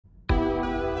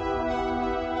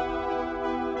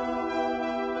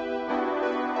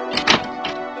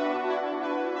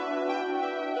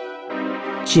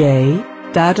Jay,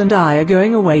 Dad and I are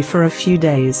going away for a few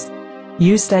days.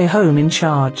 You stay home in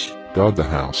charge. Guard the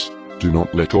house. Do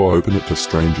not let or open it to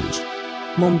strangers.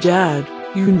 Mom, Dad,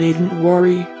 you needn't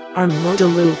worry. I'm not a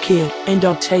little kid and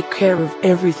I'll take care of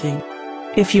everything.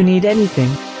 If you need anything,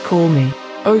 call me.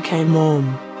 Okay,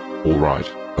 Mom.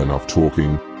 Alright, enough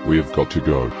talking, we have got to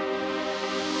go.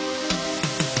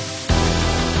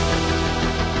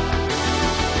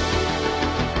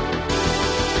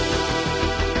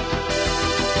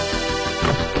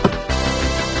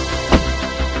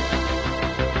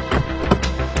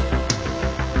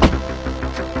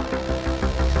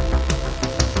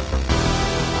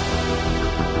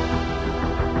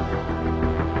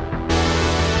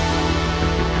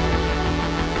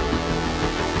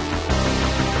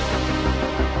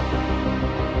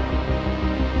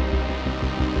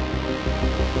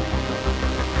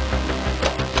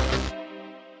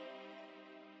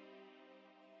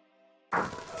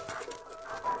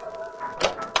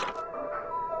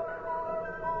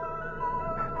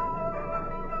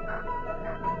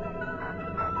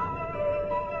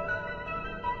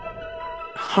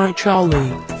 Hi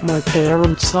Charlie, my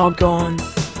parents are gone.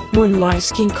 Moonlight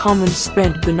can come and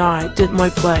spend the night at my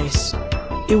place.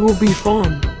 It will be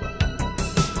fun.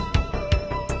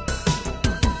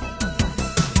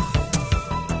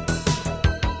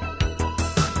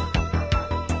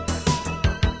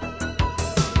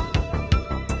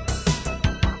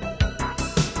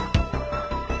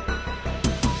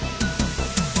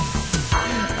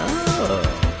 Oh,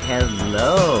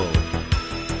 hello.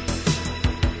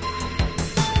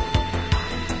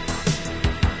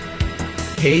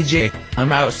 Hey Jake,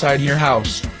 I'm outside your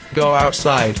house. Go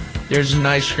outside, there's an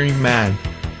ice cream man.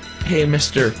 Hey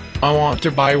mister, I want to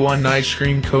buy one ice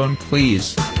cream cone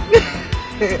please.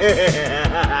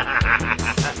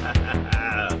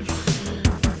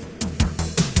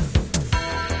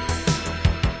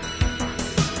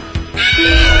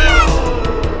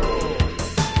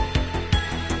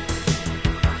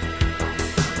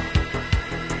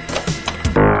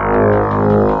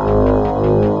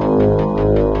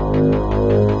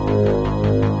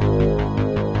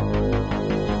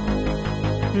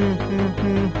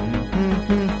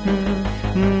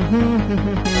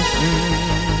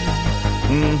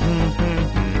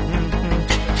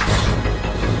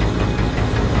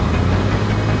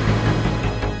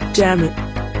 Damn it.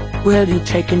 Where did he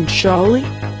taken Charlie?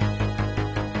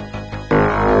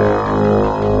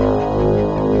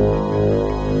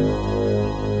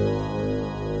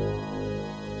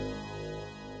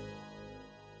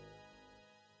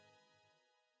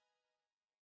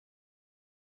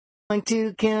 Going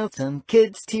to kill some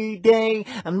kids today.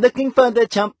 I'm looking for the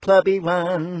chump clubby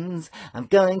ones. I'm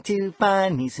going to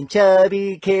find me some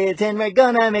chubby kids and we're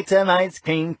gonna make some ice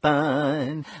cream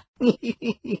fun.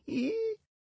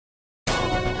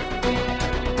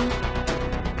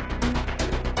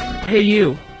 Hey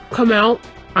you, come out.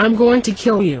 I'm going to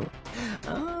kill you.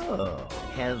 Oh,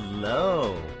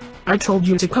 hello. I told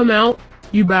you to come out,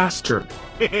 you bastard.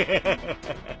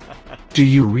 Do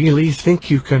you really think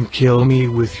you can kill me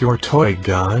with your toy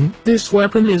gun? This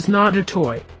weapon is not a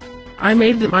toy. I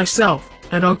made it myself,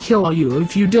 and I'll kill you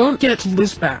if you don't get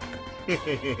this back.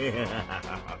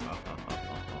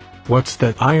 What's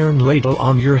that iron ladle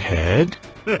on your head?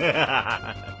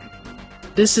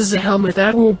 This is a helmet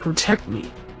that will protect me.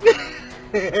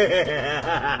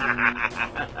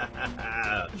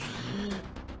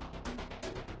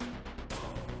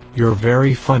 You're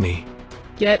very funny.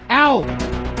 Get out!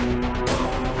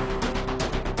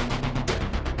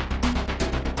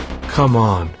 Come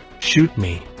on, shoot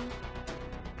me.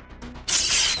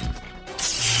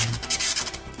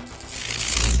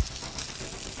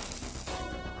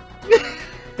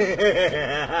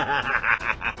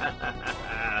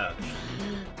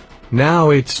 Now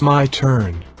it's my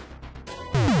turn.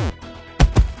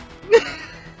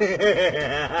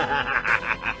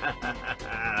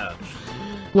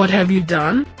 What have you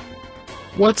done?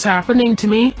 What's happening to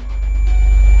me?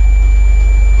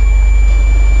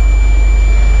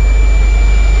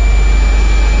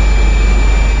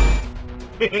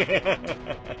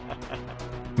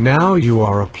 Now you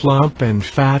are a plump and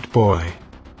fat boy.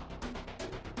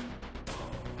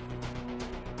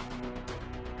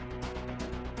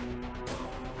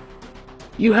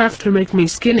 You have to make me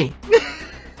skinny.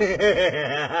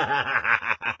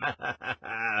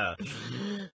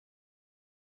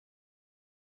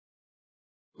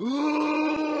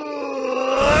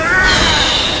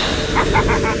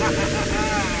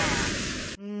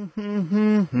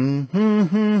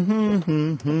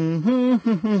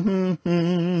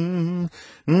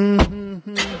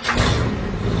 Mm-hmm.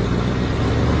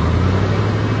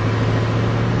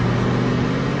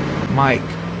 Mike,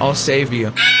 I'll save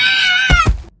you.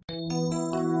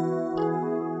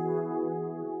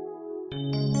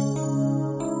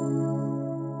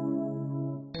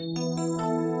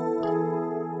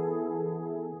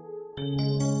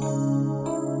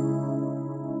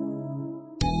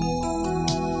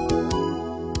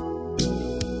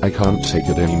 I can't take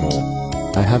it anymore.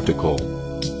 I have to call.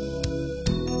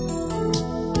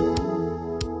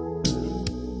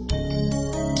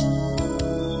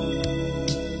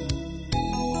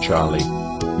 Charlie,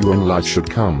 you and Light should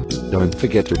come. Don't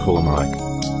forget to call Mike.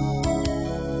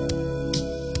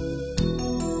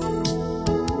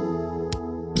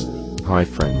 Hi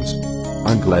friends.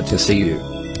 I'm glad to see you.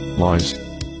 Lies.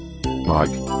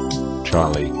 Mike.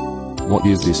 Charlie. What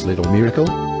is this little miracle?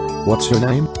 What's your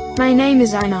name? My name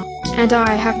is Anna, and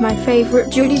I have my favorite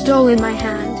Judy doll in my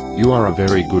hand. You are a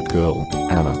very good girl,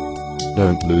 Anna.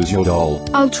 Don't lose your doll.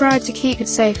 I'll try to keep it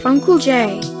safe, Uncle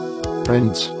Jay.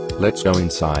 Friends, let's go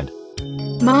inside.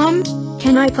 Mom,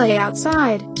 can I play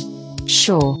outside?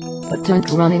 Sure, but don't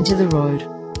run into the road.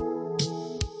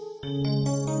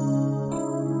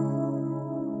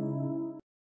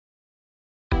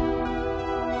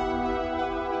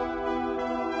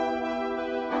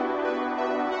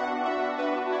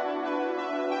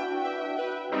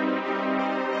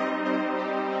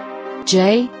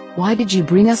 Jay, why did you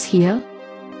bring us here?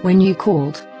 When you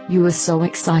called, you were so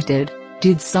excited.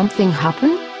 Did something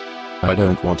happen? I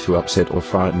don't want to upset or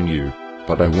frighten you,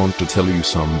 but I want to tell you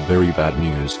some very bad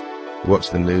news. What's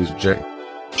the news, Jay?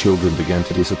 Children began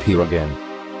to disappear again.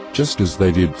 Just as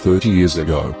they did 30 years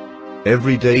ago.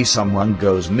 Every day someone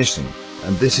goes missing,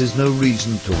 and this is no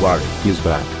reason to worry. He's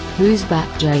back. Who's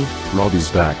back, Jay? Rod is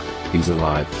back. He's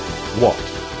alive. What?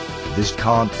 This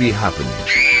can't be happening.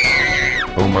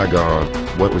 Oh my god,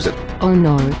 what was it? Oh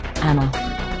no, Anna.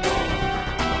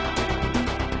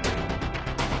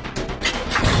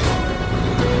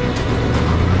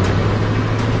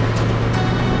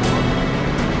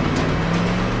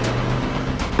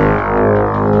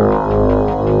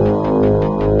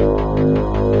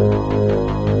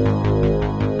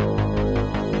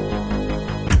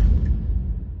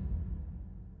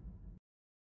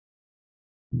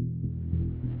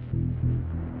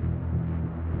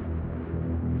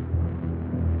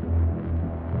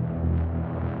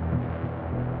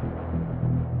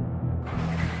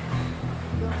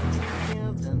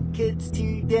 Kids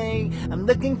today, I'm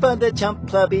looking for the chump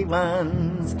clubby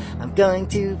ones. I'm going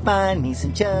to find me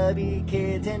some chubby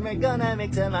kids, and we're gonna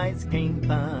make some ice cream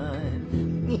fun.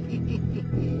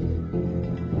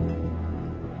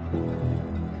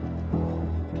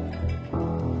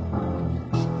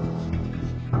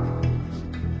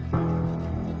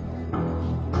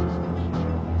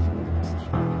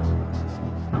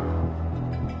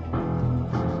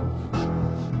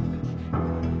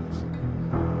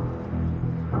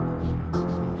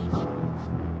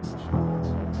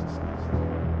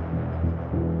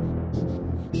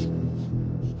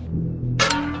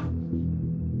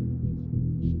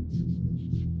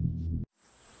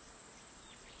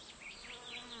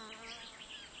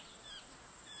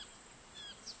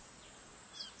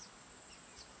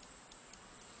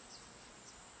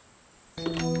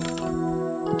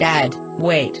 Dad,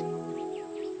 wait.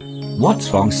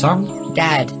 What's wrong, son?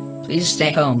 Dad, please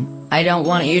stay home. I don't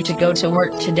want you to go to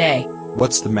work today.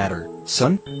 What's the matter,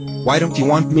 son? Why don't you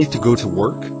want me to go to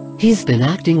work? He's been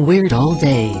acting weird all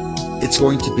day. It's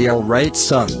going to be alright,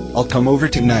 son. I'll come over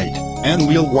tonight, and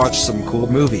we'll watch some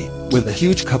cool movie, with a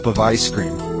huge cup of ice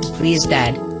cream. Please,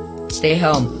 Dad. Stay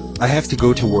home. I have to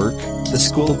go to work. The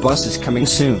school bus is coming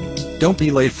soon. Don't be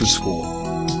late for school.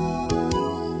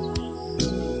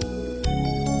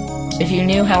 If you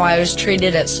knew how I was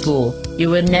treated at school,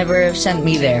 you would never have sent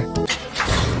me there.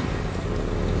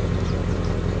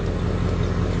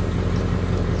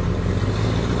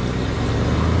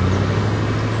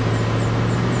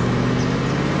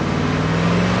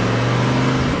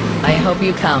 I hope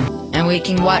you come, and we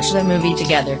can watch the movie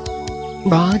together.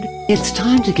 Rod, it's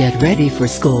time to get ready for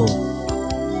school.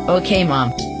 Okay, Mom.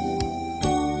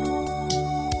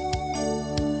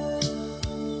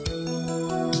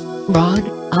 Rod,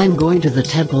 I'm going to the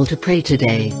temple to pray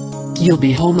today. You'll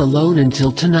be home alone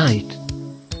until tonight.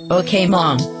 Okay,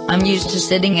 Mom. I'm used to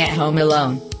sitting at home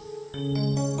alone.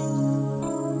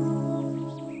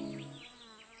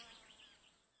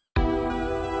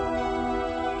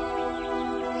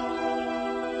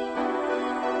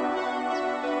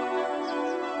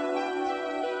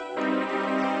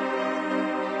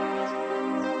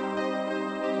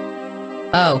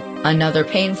 Oh, another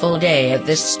painful day at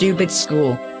this stupid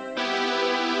school.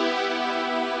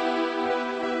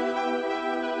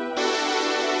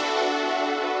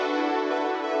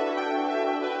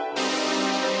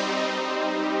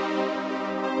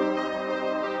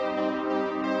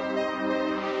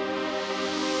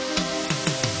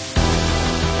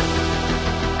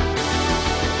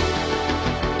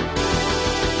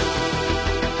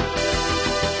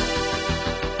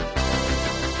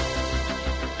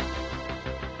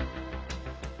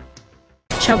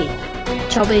 chubby,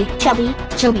 chubby, chubby,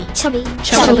 chubby, chubby,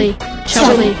 Chubby,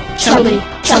 chubby, chubby,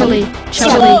 chubby,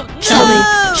 chubby, chubby,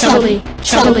 chubby,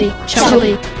 chubby,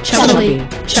 chubby, chubby,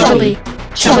 chubby,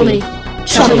 chubby,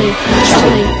 chubby,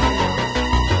 chubby.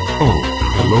 Oh,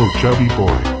 hello, chubby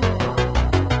boy.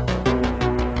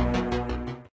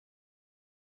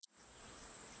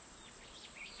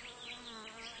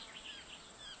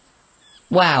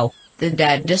 Wow, did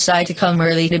Dad decide to come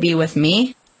early to be with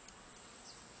me?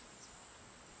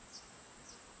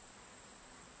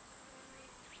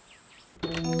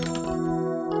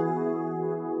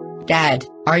 Dad,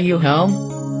 are you home?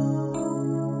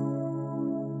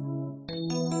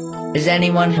 Is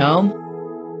anyone home?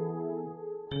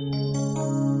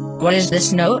 What is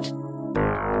this note?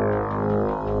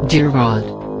 Dear Rod,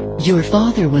 your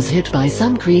father was hit by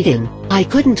some cretin. I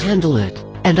couldn't handle it,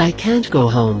 and I can't go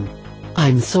home.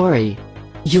 I'm sorry.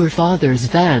 Your father's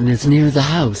van is near the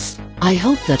house. I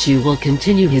hope that you will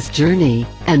continue his journey,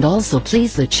 and also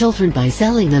please the children by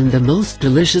selling them the most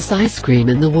delicious ice cream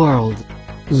in the world.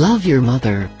 Love your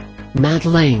mother,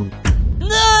 Madeleine.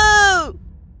 No!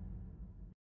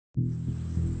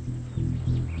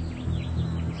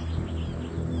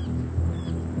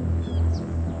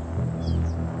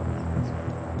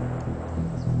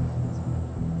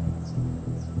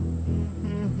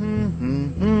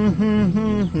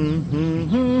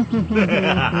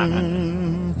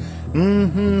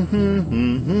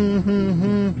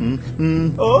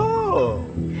 Oh,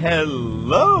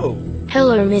 hello.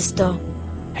 Hello, mister.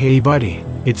 Hey buddy,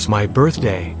 it's my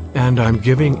birthday, and I'm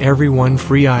giving everyone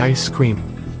free ice cream.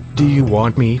 Do you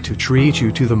want me to treat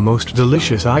you to the most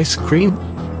delicious ice cream?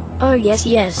 Oh yes,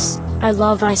 yes. I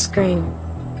love ice cream.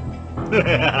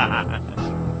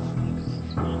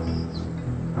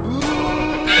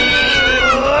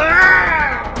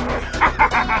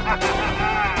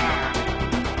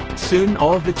 Soon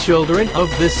all the children of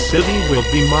this city will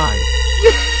be mine.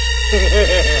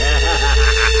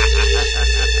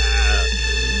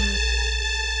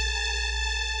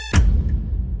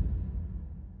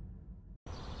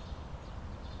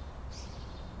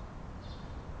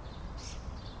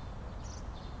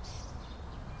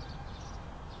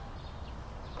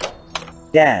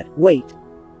 Dad, wait.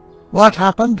 What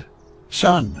happened?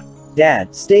 Son?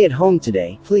 Dad, stay at home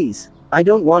today, please. I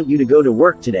don't want you to go to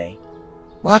work today.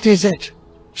 What is it?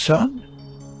 Son?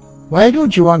 Why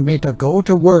don't you want me to go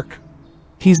to work?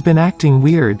 He's been acting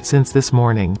weird since this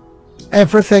morning.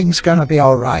 Everything's gonna be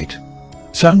alright.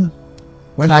 Son,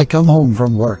 when I come home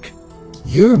from work,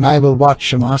 you and I will watch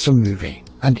some awesome movie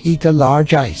and eat a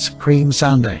large ice cream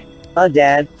sundae.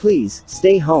 Dad, please,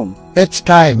 stay home. It's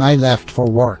time I left for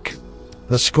work.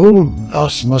 The school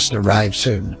bus must arrive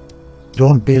soon.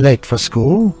 Don't be late for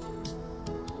school.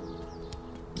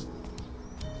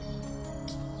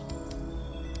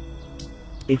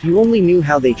 If you only knew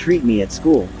how they treat me at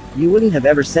school, you wouldn't have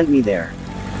ever sent me there.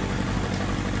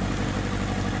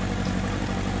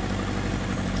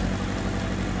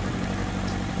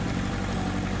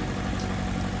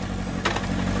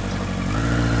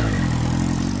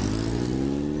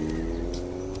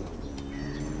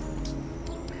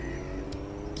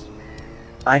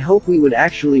 I hope we would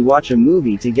actually watch a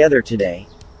movie together today.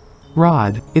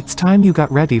 Rod, it's time you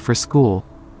got ready for school.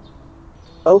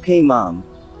 Okay, Mom.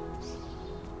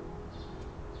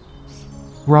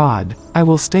 Rod, I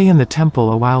will stay in the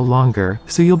temple a while longer,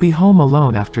 so you'll be home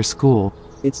alone after school.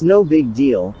 It's no big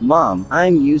deal, Mom.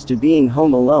 I'm used to being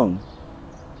home alone.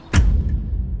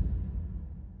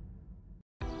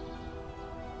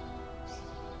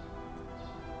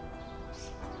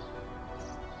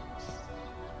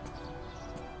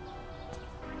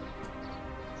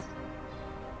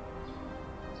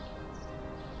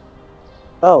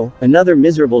 Oh, another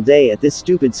miserable day at this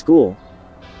stupid school.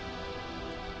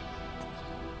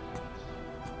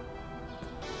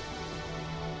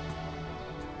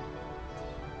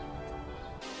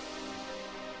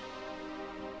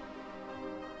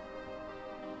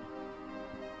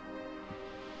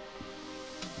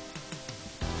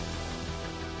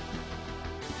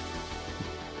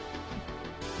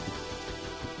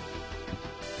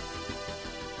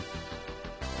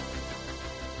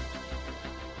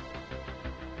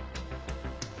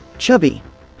 Chubby.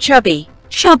 Chubby.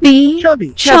 Chubby.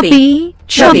 Chubby. Chubby.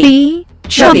 Chubby.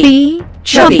 Chubby.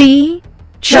 Chubby.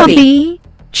 Chubby.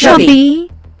 Chubby.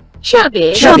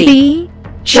 Chubby. Chubby.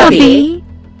 Chubby.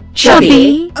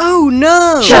 Chubby. Oh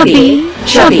no! Chubby.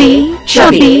 Chubby.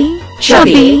 Chubby.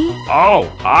 Chubby. Oh,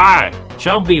 hi,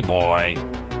 chubby boy.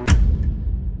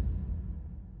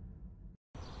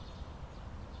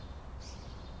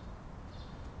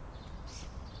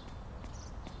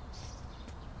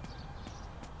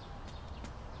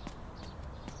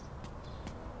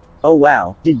 Oh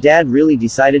wow, did Dad really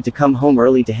decided to come home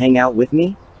early to hang out with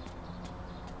me?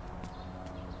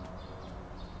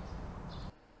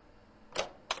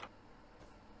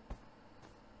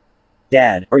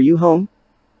 Dad, are you home?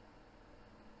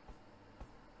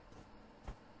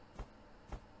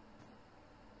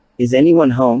 Is anyone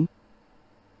home?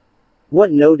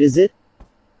 What note is it?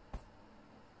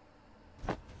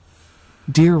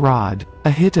 Dear Rod,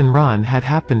 a hit and run had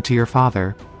happened to your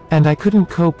father, and I couldn't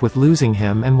cope with losing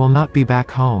him and will not be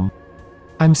back home.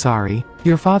 I'm sorry.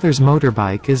 Your father's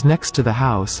motorbike is next to the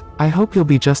house. I hope you'll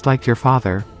be just like your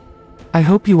father. I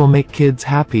hope you will make kids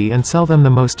happy and sell them the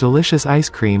most delicious ice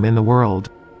cream in the world.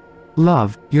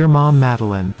 Love, your mom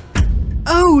Madeline.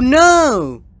 Oh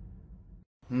no!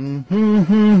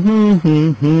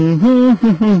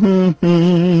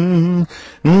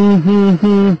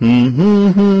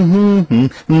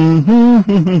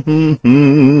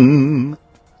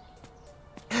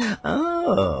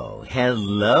 Oh,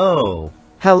 hello.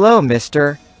 Hello,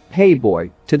 mister. Hey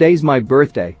boy, today's my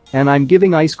birthday, and I'm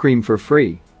giving ice cream for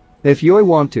free. If you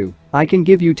want to, I can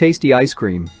give you tasty ice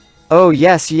cream. Oh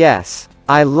yes, yes.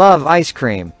 I love ice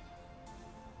cream.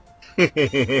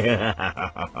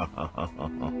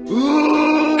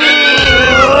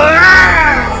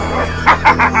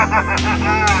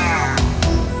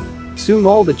 Soon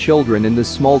all the children in this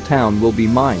small town will be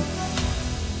mine.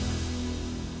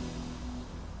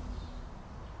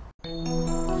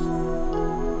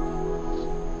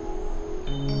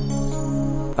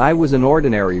 I was an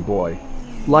ordinary boy.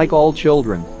 Like all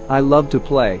children, I loved to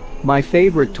play. My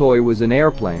favorite toy was an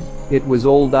airplane. It was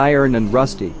old iron and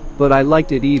rusty, but I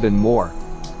liked it even more.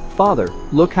 Father,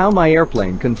 look how my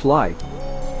airplane can fly.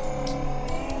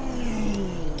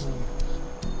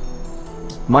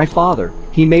 My father,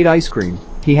 he made ice cream.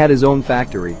 He had his own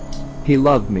factory. He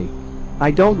loved me.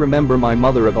 I don't remember my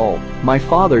mother at all. My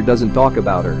father doesn't talk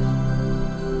about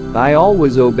her. I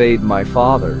always obeyed my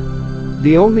father.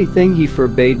 The only thing he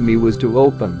forbade me was to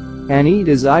open and eat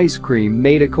his ice cream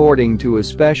made according to a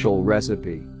special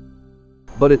recipe.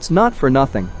 But it's not for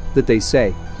nothing that they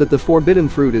say that the forbidden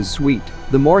fruit is sweet.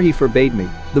 The more he forbade me,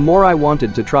 the more I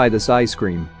wanted to try this ice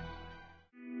cream.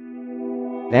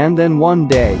 And then one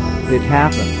day, it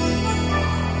happened.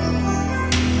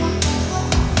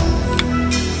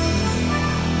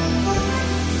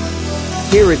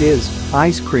 Here it is,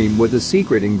 ice cream with a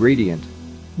secret ingredient.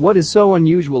 What is so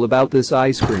unusual about this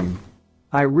ice cream?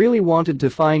 I really wanted to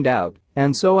find out,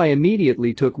 and so I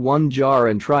immediately took one jar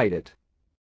and tried it.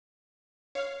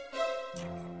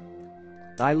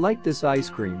 I liked this ice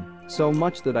cream so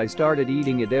much that I started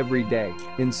eating it every day,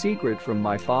 in secret from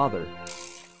my father.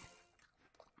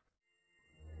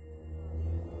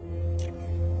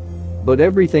 But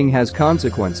everything has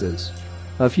consequences.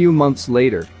 A few months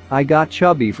later, I got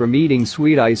chubby from eating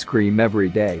sweet ice cream every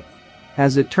day.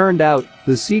 As it turned out,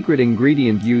 the secret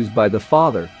ingredient used by the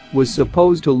father was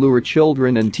supposed to lure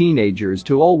children and teenagers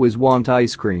to always want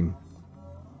ice cream.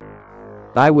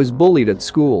 I was bullied at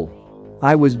school.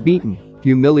 I was beaten,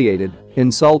 humiliated,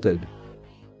 insulted.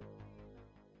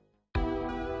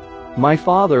 My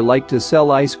father liked to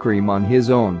sell ice cream on his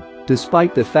own,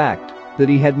 despite the fact that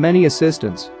he had many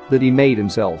assistants that he made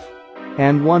himself.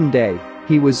 And one day,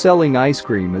 he was selling ice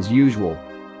cream as usual.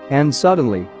 And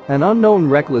suddenly, an unknown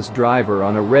reckless driver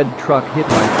on a red truck hit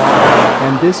my father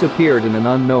and disappeared in an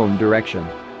unknown direction.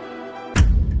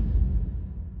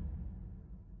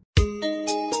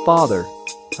 Father,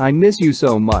 I miss you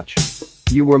so much.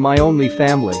 You were my only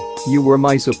family. You were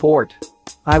my support.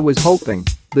 I was hoping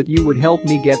that you would help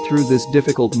me get through this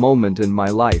difficult moment in my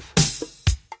life.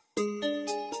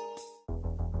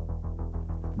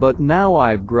 But now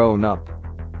I've grown up.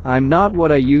 I'm not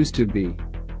what I used to be.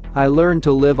 I learned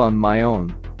to live on my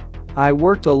own. I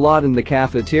worked a lot in the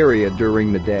cafeteria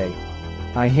during the day.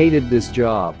 I hated this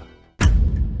job.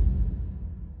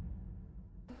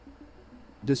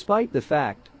 Despite the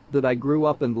fact that I grew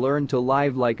up and learned to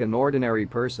live like an ordinary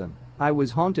person, I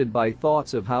was haunted by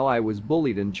thoughts of how I was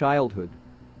bullied in childhood.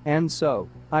 And so,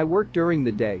 I worked during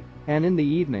the day, and in the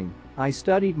evening, I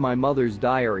studied my mother's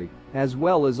diary, as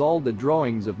well as all the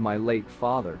drawings of my late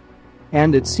father.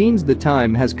 And it seems the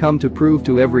time has come to prove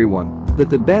to everyone that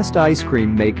the best ice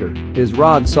cream maker is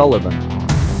Rod Sullivan.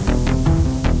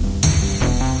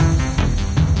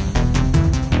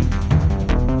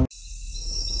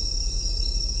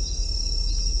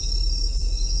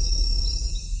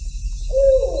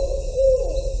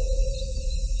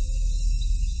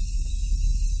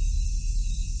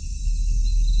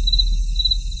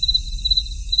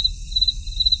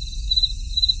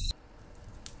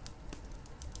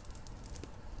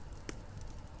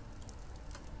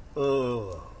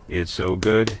 Oh. It's so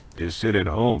good to sit at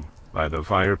home by the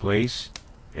fireplace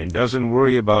and doesn't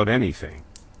worry about anything.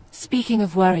 Speaking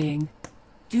of worrying,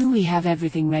 do we have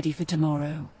everything ready for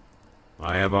tomorrow?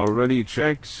 I have already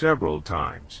checked several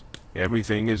times.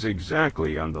 Everything is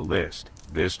exactly on the list.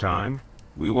 This time,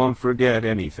 we won't forget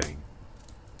anything.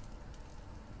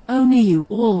 Only you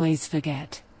always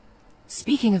forget.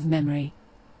 Speaking of memory,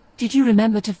 did you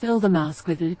remember to fill the mask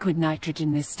with liquid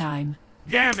nitrogen this time?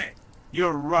 Damn it!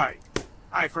 You're right.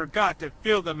 I forgot to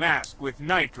fill the mask with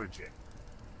nitrogen.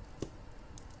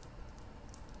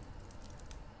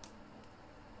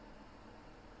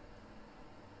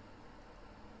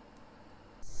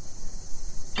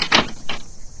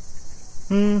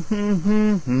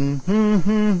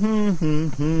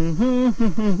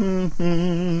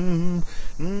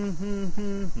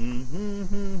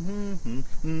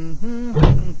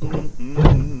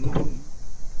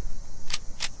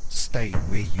 Stay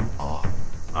where you are.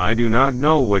 I do not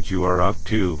know what you are up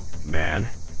to, man,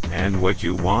 and what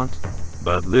you want,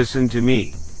 but listen to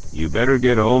me. You better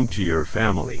get home to your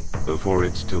family before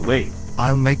it's too late.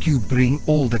 I'll make you bring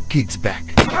all the kids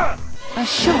back. A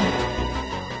shot!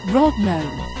 Rod, no.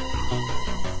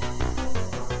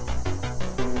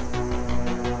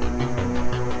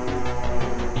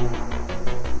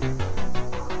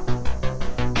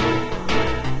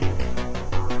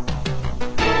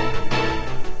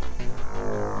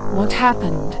 What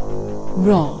happened?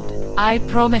 Rod, I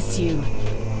promise you.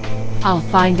 I'll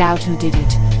find out who did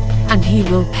it, and he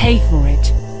will pay for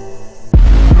it.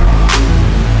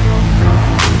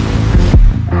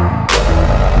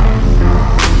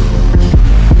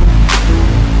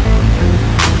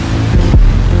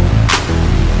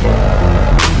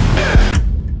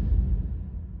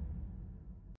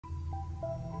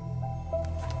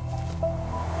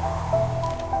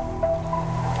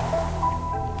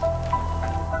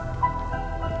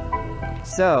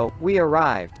 So, we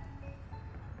arrived.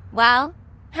 Well,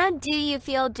 how do you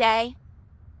feel, Jay?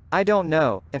 I don't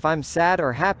know if I'm sad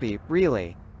or happy,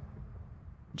 really.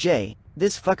 Jay,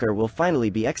 this fucker will finally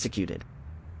be executed.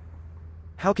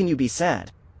 How can you be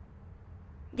sad?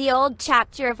 The old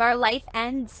chapter of our life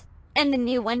ends, and the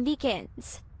new one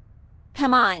begins.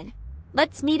 Come on,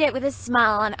 let's meet it with a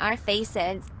smile on our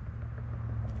faces.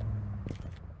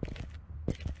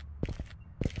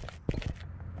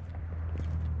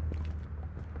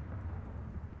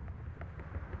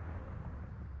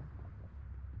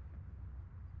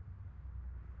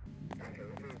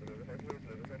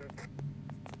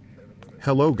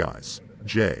 Hello guys.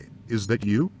 Jay, is that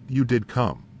you? You did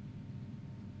come.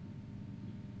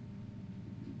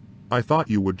 I thought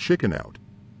you would chicken out.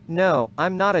 No,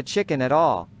 I'm not a chicken at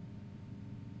all.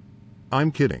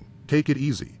 I'm kidding. Take it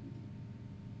easy.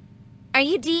 Are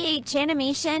you DH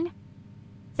Animation?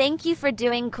 Thank you for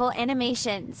doing cool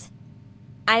animations.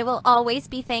 I will always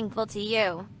be thankful to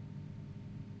you.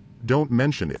 Don't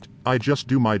mention it. I just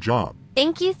do my job.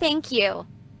 Thank you, thank you.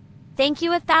 Thank you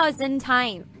 1,000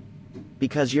 times.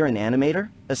 Because you're an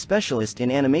animator? A specialist in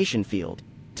animation field.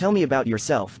 Tell me about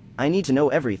yourself. I need to know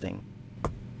everything.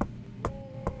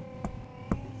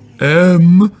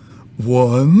 M,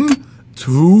 1,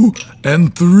 2,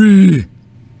 and 3.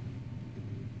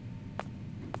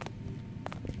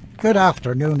 Good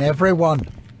afternoon, everyone.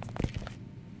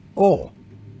 Oh,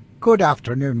 good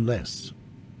afternoon, Liz.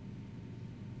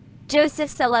 Joseph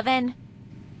Sullivan.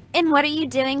 And what are you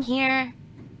doing here?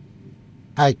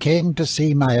 I came to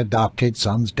see my adopted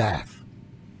son's death.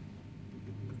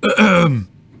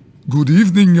 Good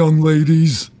evening, young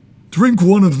ladies. Drink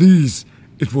one of these.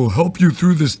 It will help you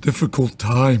through this difficult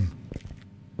time.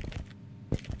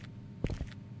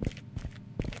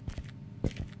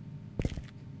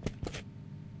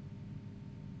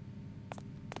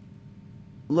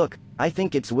 Look, I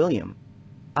think it's William.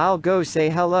 I'll go say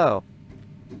hello.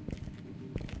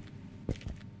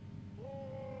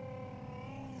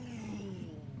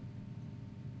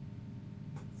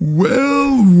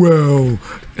 Well, well,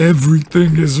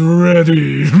 everything is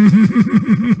ready.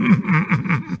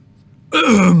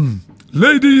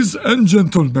 Ladies and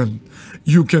gentlemen,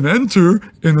 you can enter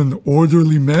in an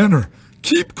orderly manner.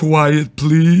 Keep quiet,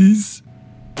 please.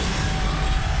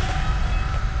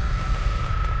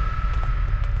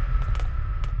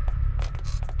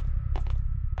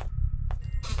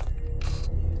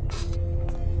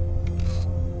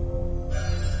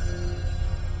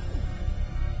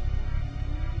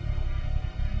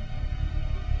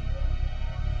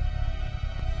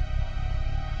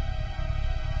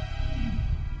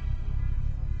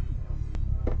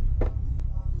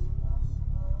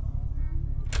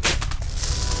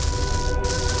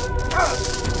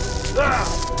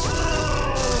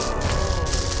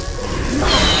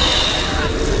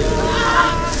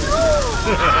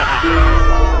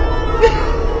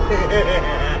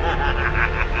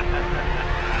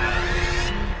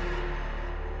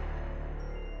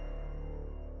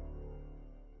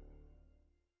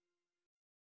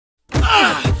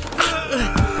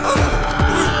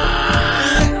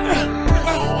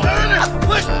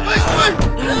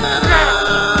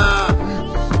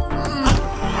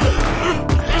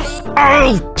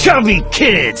 Oh, chubby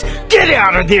kids! Get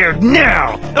out of there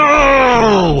now!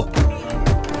 Oh!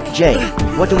 Jay,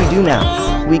 what do we do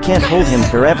now? We can't hold him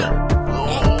forever.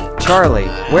 Charlie,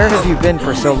 where have you been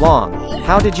for so long?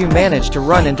 How did you manage to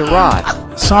run into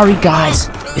Rod? Sorry guys,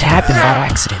 it happened by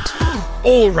accident.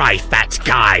 Alright, fat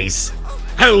guys.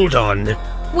 Hold on.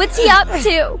 What's he up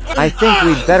to? I think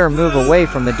we'd better move away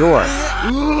from the door.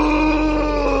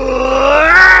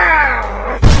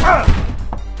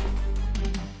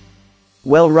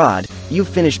 Well, Rod, you've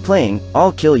finished playing,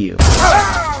 I'll kill you.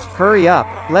 Hurry up,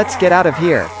 let's get out of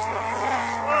here.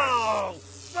 Oh,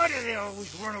 why do they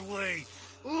always run away?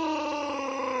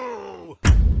 Ooh.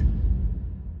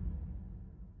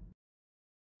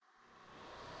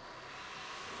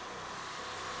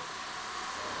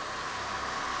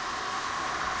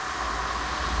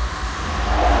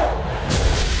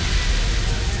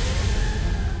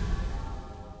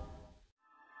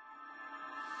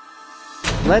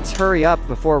 Let's hurry up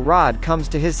before Rod comes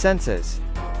to his senses.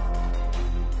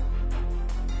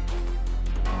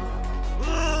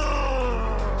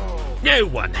 No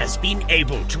one has been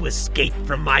able to escape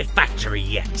from my factory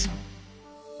yet.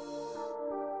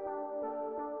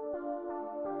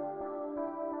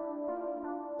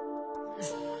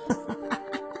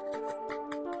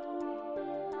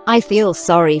 I feel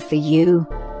sorry for you,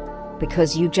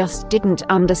 because you just didn't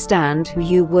understand who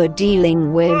you were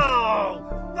dealing with. Oh,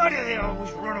 why do they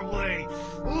always run away?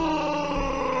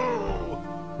 Ooh.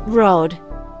 Rod,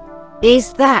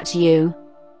 is that you?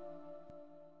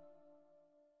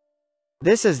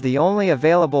 This is the only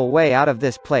available way out of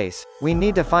this place. We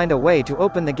need to find a way to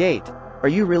open the gate. Are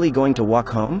you really going to walk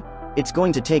home? It's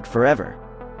going to take forever.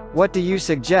 What do you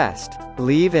suggest?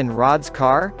 Leave in Rod's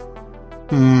car?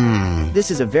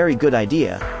 This is a very good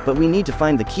idea, but we need to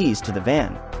find the keys to the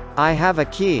van. I have a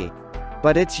key.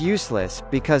 But it's useless,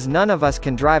 because none of us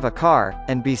can drive a car,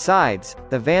 and besides,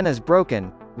 the van is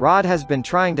broken. Rod has been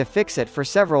trying to fix it for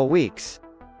several weeks.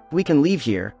 We can leave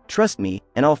here, trust me,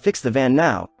 and I'll fix the van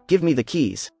now. Give me the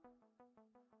keys.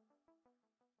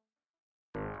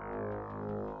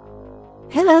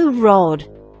 Hello, Rod.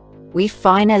 We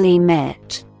finally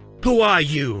met. Who are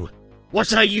you?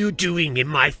 What are you doing in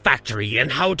my factory,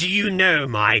 and how do you know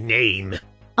my name?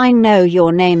 I know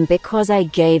your name because I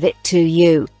gave it to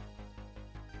you.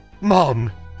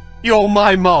 Mom! You're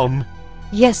my mom!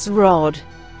 Yes, Rod.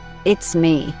 It's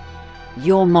me.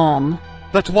 Your mom.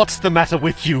 But what's the matter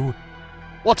with you?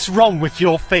 What's wrong with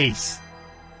your face?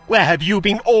 Where have you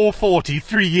been all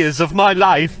 43 years of my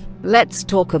life? Let's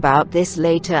talk about this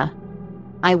later.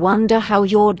 I wonder how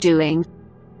you're doing.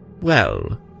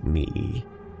 Well, me.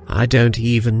 I don't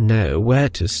even know where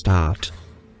to start.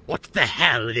 What the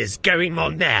hell is going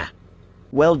on there?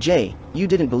 Well, Jay, you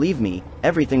didn't believe me.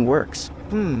 Everything works.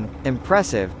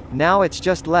 Impressive. Now it's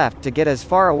just left to get as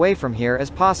far away from here as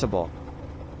possible.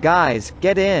 Guys,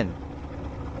 get in.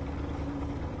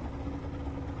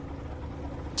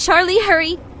 Charlie,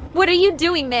 hurry! What are you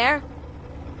doing there?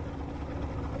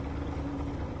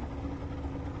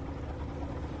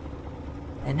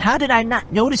 And how did I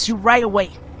not notice you right away?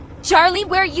 Charlie,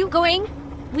 where are you going?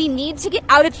 We need to get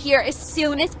out of here as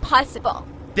soon as possible.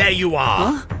 There you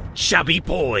are, chubby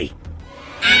boy.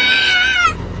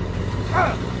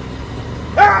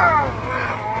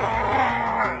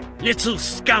 Little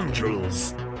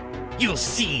scoundrels. You'll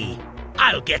see,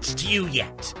 I'll get to you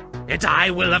yet, and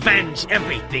I will avenge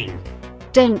everything.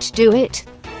 Don't do it,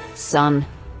 son.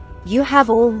 You have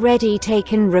already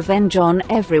taken revenge on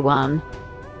everyone.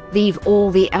 Leave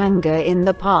all the anger in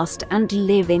the past and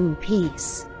live in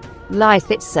peace.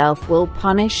 Life itself will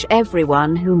punish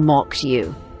everyone who mocks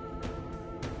you.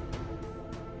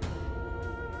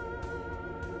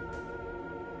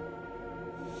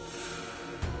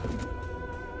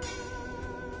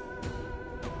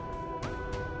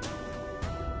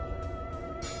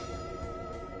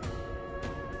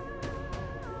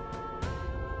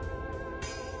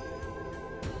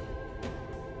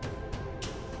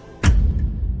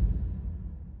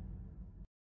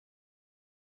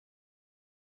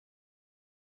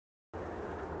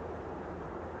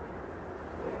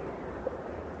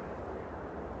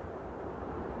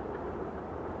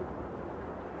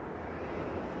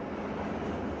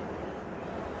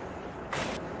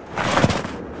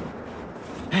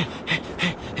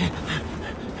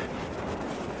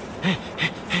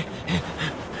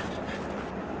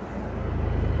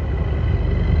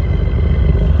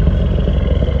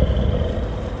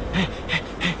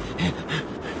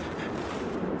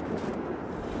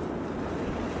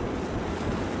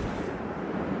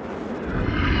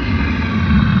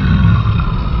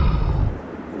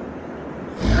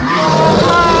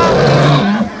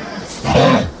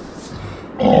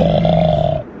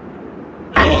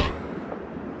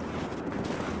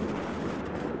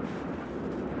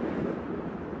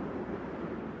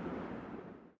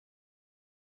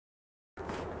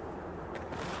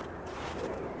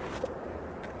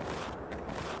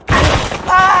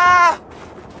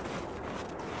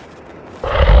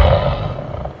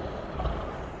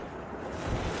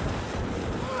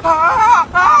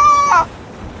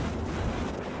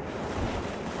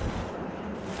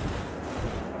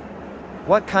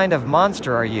 What kind of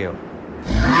monster are you?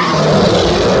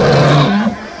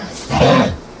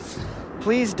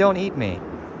 Please don't eat me.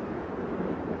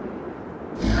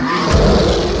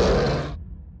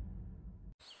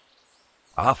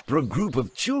 After a group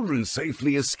of children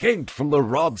safely escaped from the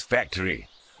Rod's factory,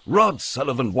 Rod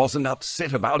Sullivan wasn't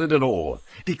upset about it at all,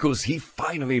 because he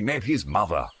finally met his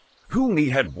mother, whom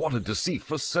he had wanted to see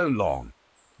for so long.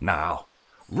 Now,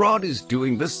 Rod is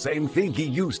doing the same thing he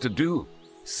used to do,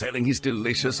 selling his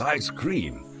delicious ice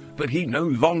cream, but he no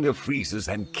longer freezes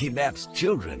and kidnaps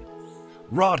children.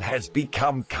 Rod has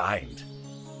become kind.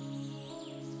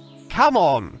 Come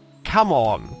on,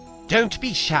 don't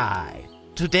be shy.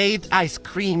 Today's ice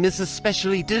cream is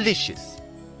especially delicious,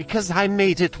 because I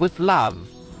made it with love.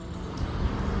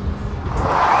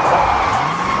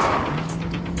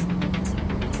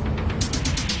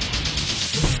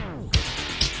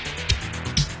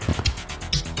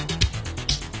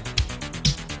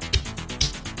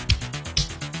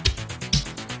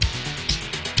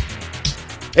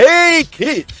 Hey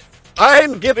kids,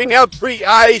 I'm giving out free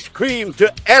ice cream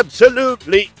to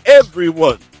absolutely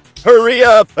everyone. Hurry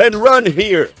up and run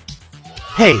here.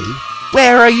 Hey,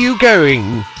 where are you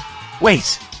going?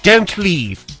 Wait, don't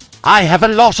leave. I have a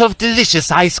lot of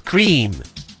delicious ice cream.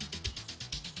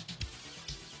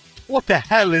 What the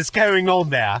hell is going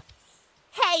on there?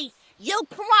 Hey, you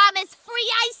promised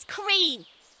free ice cream.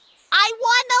 I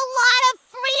want a lot of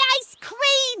free ice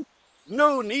cream.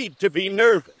 No need to be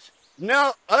nervous.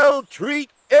 Now I'll treat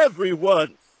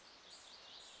everyone.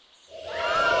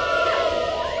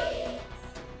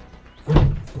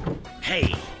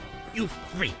 Hey, you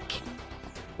freak!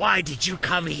 Why did you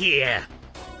come here?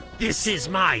 This is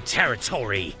my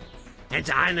territory, and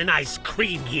I'm an ice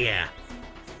cream here.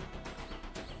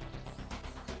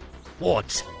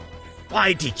 What?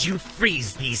 Why did you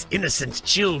freeze these innocent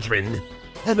children?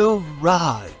 Hello,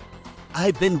 Rod.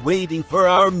 I've been waiting for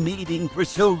our meeting for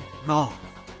so long,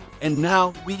 and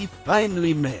now we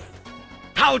finally met.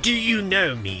 How do you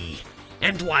know me?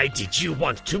 And why did you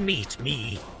want to meet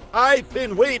me? I've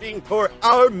been waiting for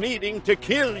our meeting to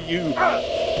kill you.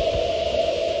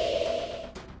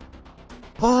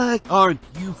 Why aren't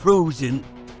you frozen?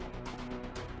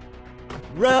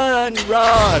 Run,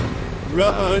 Rod!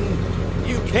 Run!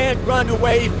 You can't run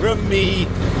away from me!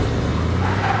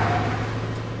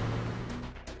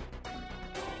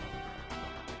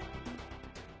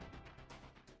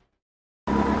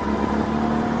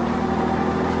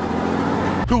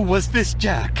 Who was this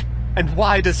Jack? And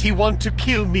why does he want to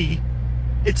kill me?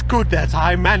 It's good that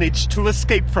I managed to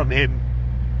escape from him.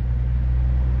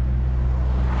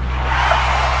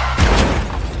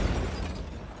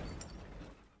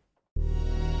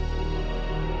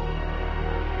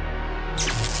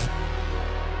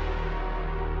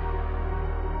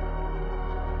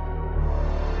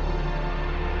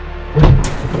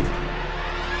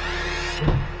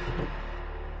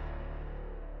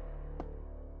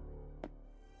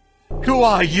 Who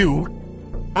are you?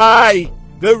 I,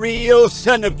 the real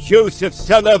son of Joseph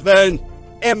Sullivan,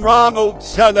 am Ronald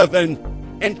Sullivan,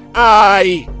 and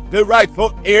I, the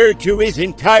rightful heir to his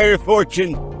entire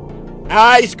fortune.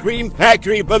 Ice cream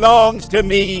factory belongs to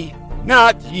me,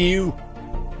 not you.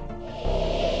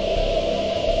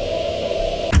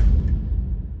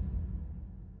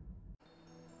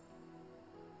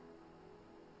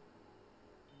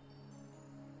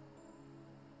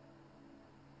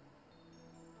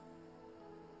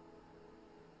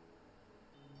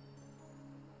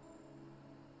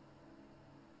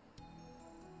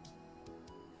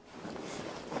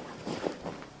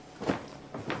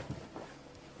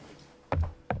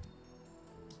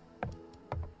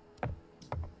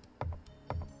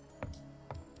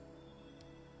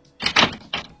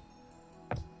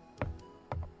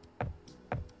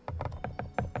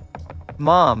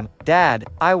 Mom, Dad,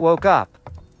 I woke up.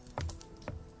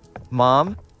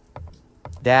 Mom?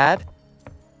 Dad?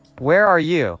 Where are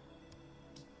you?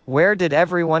 Where did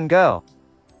everyone go?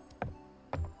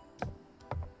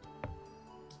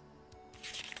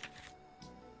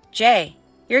 Jay,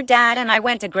 your dad and I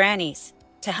went to Granny's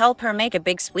to help her make a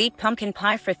big sweet pumpkin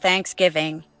pie for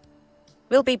Thanksgiving.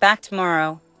 We'll be back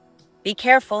tomorrow. Be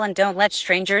careful and don't let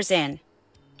strangers in.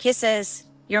 Kisses,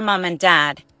 your mom and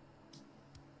dad.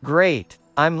 Great,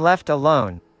 I'm left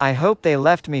alone. I hope they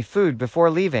left me food before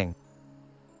leaving.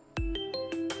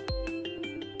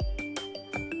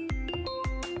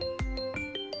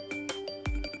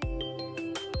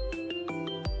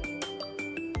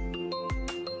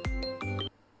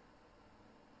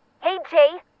 Hey Jay,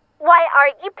 why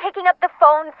aren't you picking up the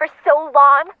phone for so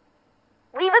long?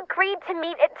 We've agreed to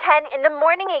meet at 10 in the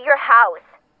morning at your house.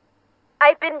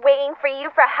 I've been waiting for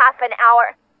you for half an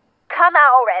hour. come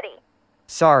out already.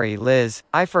 Sorry, Liz,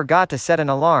 I forgot to set an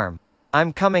alarm.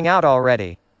 I'm coming out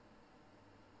already.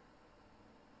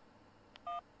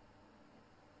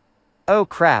 Oh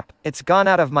crap, it's gone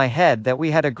out of my head that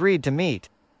we had agreed to meet.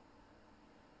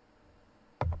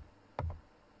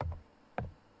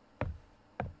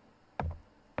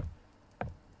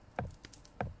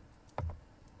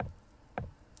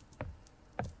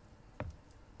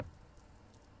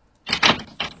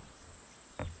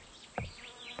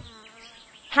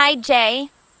 Hi, Jay.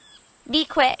 Be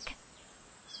quick.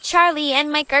 Charlie and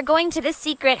Mike are going to the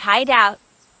secret hideout.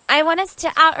 I want us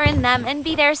to outrun them and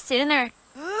be there sooner.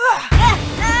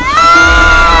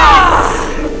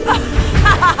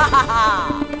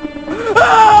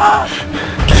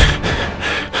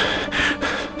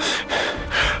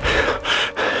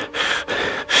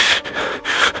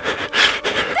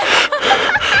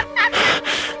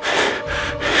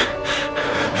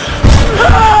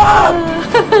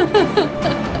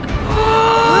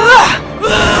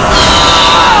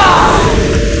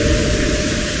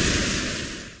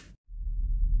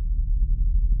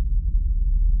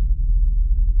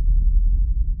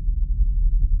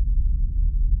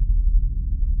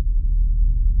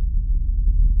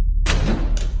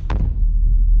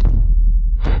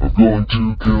 Going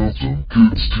to kill some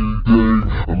kids today.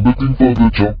 I'm looking for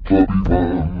the jump clubby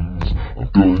ones. I'm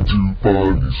going to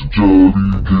find me some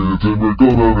chubby kids, and we're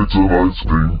gonna make some ice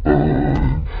cream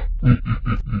fun.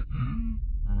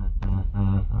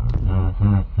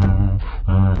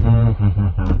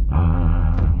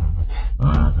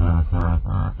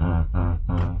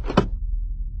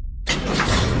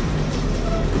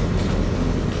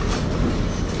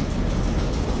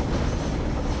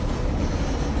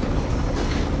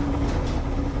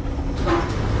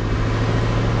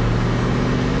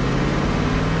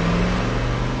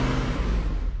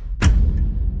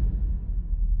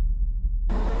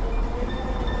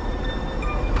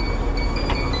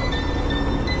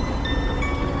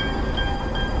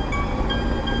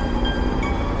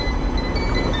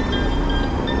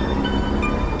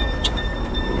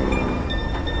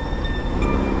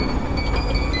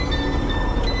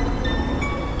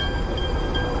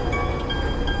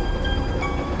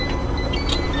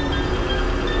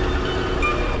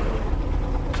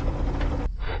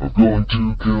 I'm going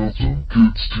to kill some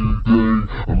kids today.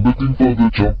 I'm looking for the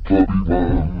jump clubby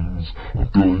ones. I'm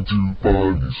going to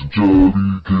find me some chubby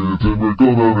kids, and we're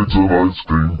gonna make some ice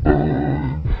cream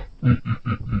fun.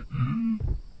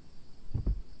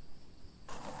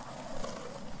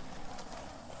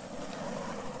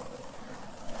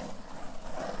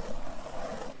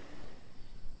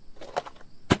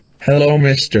 Hello,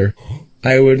 mister.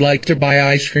 I would like to buy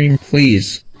ice cream,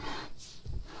 please.